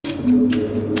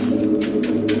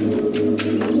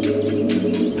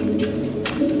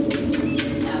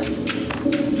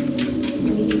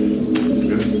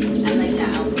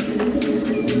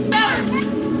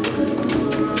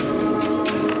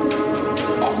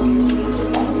Do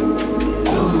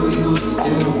you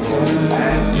still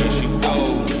care? There she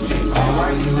goes.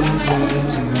 Are you there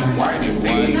tonight?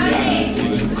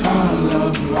 Did you call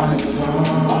up my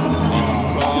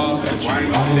phone? Got you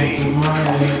running through my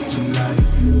head tonight.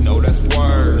 No, that's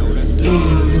word. Do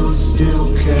you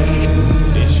still care?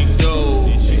 There she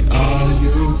goes. Are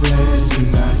you there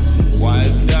tonight? Why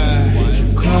is that? Did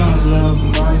you call up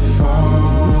my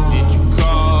phone? Did you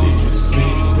call? Did you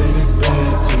sleep in his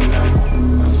bed tonight?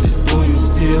 I said, do you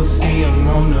still see him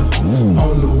on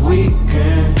the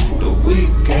weekend? The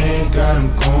weekend got him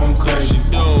going crazy.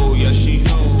 Yeah, She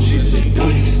said, do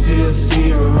you still see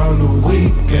her on the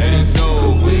weekends? The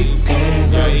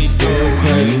weekends got him still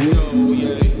crazy.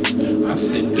 I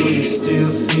said, do you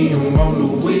still see him on the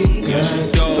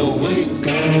weekends? The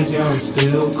weekends, yeah, I'm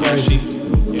still crazy.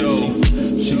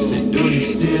 She said, do you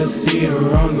still see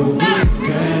her on the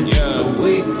weekend? The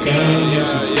weekend, yeah,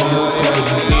 she's still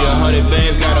crazy. Need 100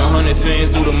 bands, got 100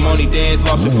 fans, do the money dance,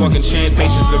 lost your fucking chance,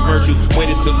 patience and virtue.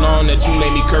 Waited so long that you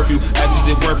made me curfew. Asked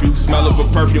is it worth you? Smell of a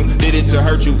perfume, did it to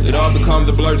hurt you? It all becomes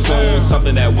a blur soon,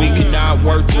 something that we cannot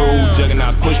work through.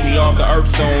 Juggernauts push me off the earth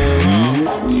soon.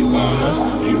 Do you want us?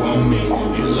 Do you want me?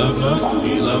 Do you love us? Do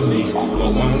you love me? Do I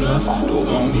want us? Do I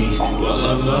want me? Do I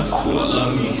love us? Do I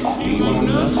love me? Do you want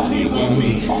us? Do you want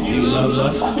me? Do you love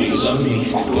us? Do you love me?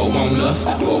 Do I want us? Do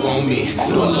I want me?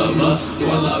 Do I love us? Do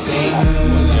I love me?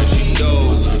 There she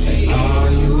goes. Are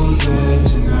you there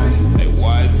tonight? Hey,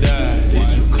 why is that? Did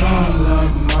you call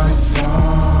up my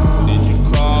phone? Did you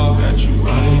call? Got you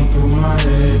running through my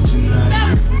head tonight.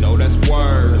 No, that's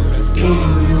word. Do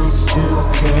you still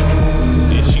care?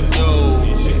 There she goes.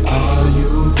 Are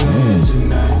you there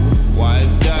tonight? Why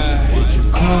is that? Did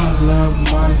you call up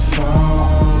my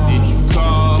phone? Did you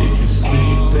call? Did you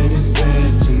sleep in his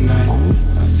bed tonight?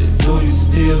 I said, do you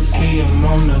still see him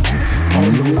on the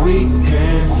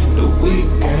weekend? The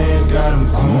weekends got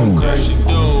him going crazy.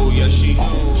 Yeah, She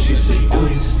said, do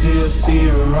you still see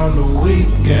her on the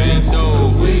weekends?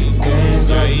 The weekends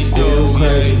got him still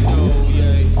crazy.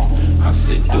 I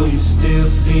said, do you still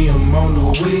see him on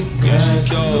the weekends?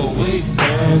 The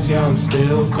weekends, yeah, I'm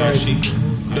still crazy.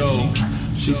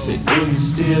 She said, do you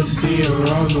still see her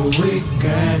on the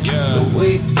weekend? The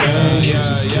weekend, yeah,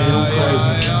 she's still